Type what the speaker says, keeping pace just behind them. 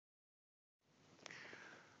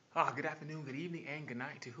Good afternoon, good evening, and good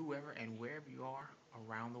night to whoever and wherever you are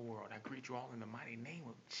around the world. I greet you all in the mighty name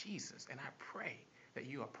of Jesus, and I pray that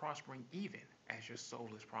you are prospering even as your soul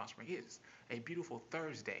is prospering. It is a beautiful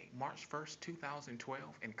Thursday, March 1st, 2012,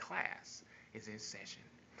 and class is in session.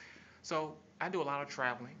 So, I do a lot of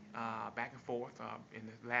traveling back and forth in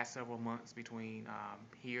the last several months between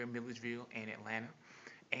here in Milledgeville and Atlanta.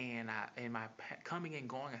 And in my coming and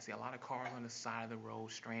going, I see a lot of cars on the side of the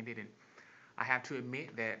road stranded, and I have to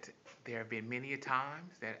admit that there have been many a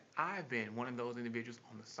times that I've been one of those individuals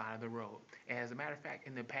on the side of the road. As a matter of fact,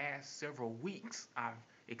 in the past several weeks, I've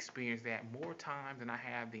experienced that more times than I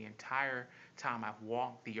have the entire time I've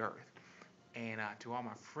walked the earth. And to all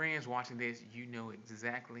my friends watching this, you know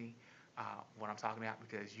exactly what I'm talking about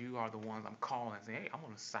because you are the ones I'm calling saying, hey, I'm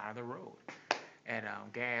on the side of the road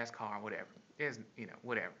at gas car, whatever. There's,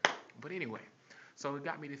 whatever. But anyway, so it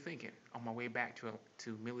got me to thinking on my way back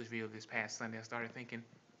to Milledgeville this past Sunday. I started thinking,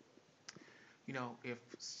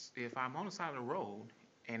 if I'm on the side of the road,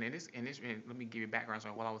 and let me give you background. So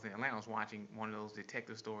while I was in Atlanta, I was watching one of those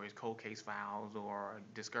detective stories, cold case files, or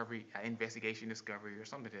discovery, investigation discovery, or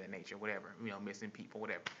something to that nature, whatever. Missing people,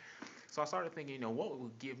 whatever. So I started thinking, what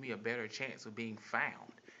would give me a better chance of being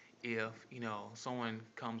found if someone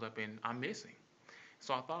comes up and I'm missing.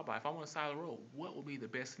 So I thought about if I'm on the side of the road, what would be the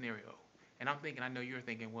best scenario? And I'm thinking, I know you're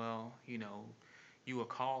thinking, well, you will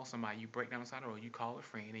call somebody, you break down the side of the road, you call a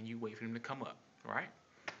friend, and you wait for them to come up, right?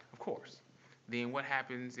 Of course. Then what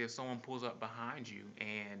happens if someone pulls up behind you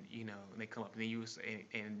and they come up and then you say,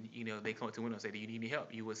 and they come up to the window and say, "Do you need any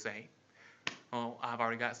help?" You would say, "Oh, I've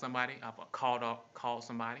already got somebody. I've called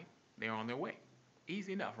somebody. They're on their way."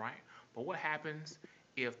 Easy enough, right? But what happens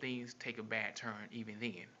if things take a bad turn even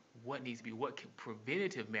then? What needs to be,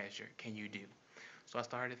 preventative measure can you do? So I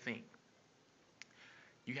started to think,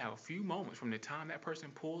 you have a few moments from the time that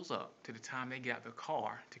person pulls up to the time they get out the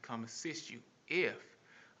car to come assist you if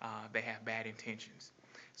they have bad intentions.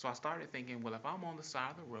 So I started thinking, well, if I'm on the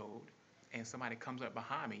side of the road and somebody comes up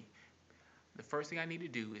behind me, the first thing I need to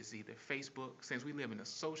do is either Facebook, since we live in a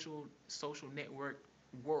social network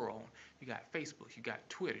world, you got Facebook, you got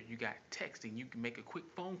Twitter, you got texting, you can make a quick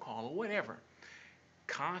phone call or whatever.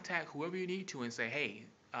 Contact whoever you need to and say, hey,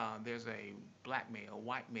 there's a black male,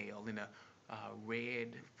 white male in a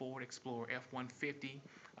red Ford Explorer F-150.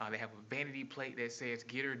 They have a vanity plate that says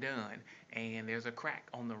 "Get her done," and there's a crack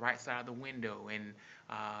on the right side of the window, and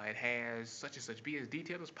it has such and such. Be as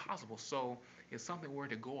detailed as possible. So if something were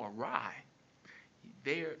to go awry,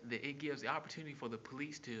 it gives the opportunity for the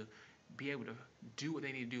police to be able to do what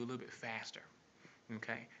they need to do a little bit faster.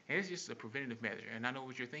 Okay, and it's just a preventative measure. And I know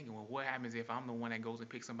what you're thinking. Well, what happens if I'm the one that goes and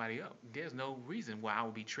picks somebody up? There's no reason why I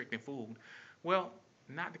would be tricked and fooled. Well,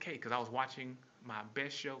 not the case, because I was watching my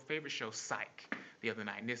favorite show, Psych, the other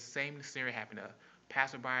night. And this same scenario happened. A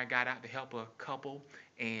passerby got out to help a couple,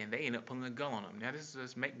 and they ended up pulling a gun on them. Now, this is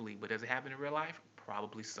just make believe, but does it happen in real life?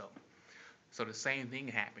 Probably so. So the same thing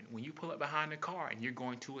happened. When you pull up behind the car and you're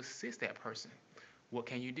going to assist that person, what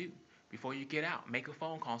can you do? Before you get out, make a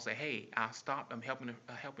phone call and say, hey, I stopped. I'm helping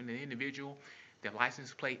an individual. Their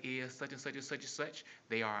license plate is such and such and such and such.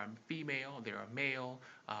 They are a female. They're a male.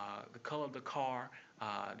 The color of the car.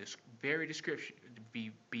 Very description.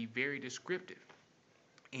 Be very descriptive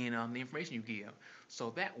in the information you give. So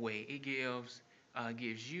that way, gives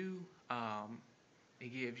you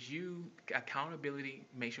it gives you accountability.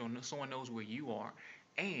 Make sure someone knows where you are,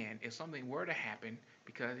 and if something were to happen,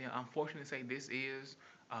 because unfortunately, say this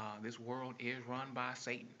world is run by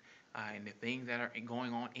Satan, and the things that are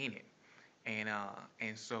going on in it,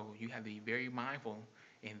 and so you have to be very mindful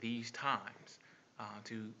in these times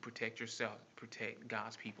to protect yourself, protect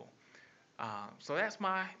God's people. So that's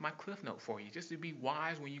my cliff note for you. Just to be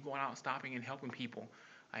wise when you're going out stopping and helping people,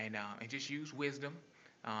 and just use wisdom.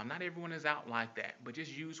 Not everyone is out like that, but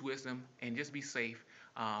just use wisdom and just be safe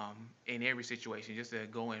in every situation. Just to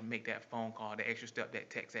go and make that phone call, the extra step,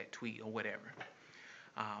 that text, that tweet, or whatever.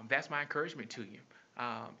 That's my encouragement to you.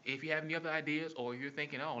 If you have any other ideas, or you're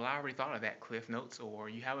thinking, oh, well, I already thought of that, Cliff Notes, or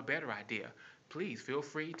you have a better idea, please feel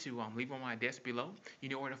free to leave on my desk below. You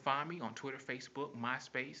know where to find me on Twitter, Facebook,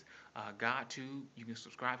 MySpace, GodTube. You can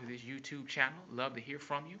subscribe to this YouTube channel. Love to hear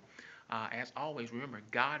from you. As always, remember,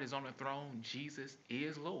 God is on the throne, Jesus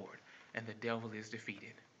is Lord, and the devil is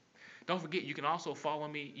defeated. Don't forget, you can also follow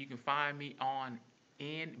me. You can find me on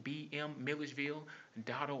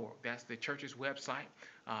nbmmilledgeville.org. That's the church's website.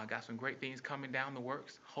 Got some great things coming down the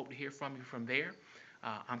works. Hope to hear from you from there.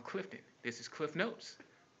 I'm Clifton. This is Cliff Notes.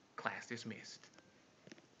 Class dismissed.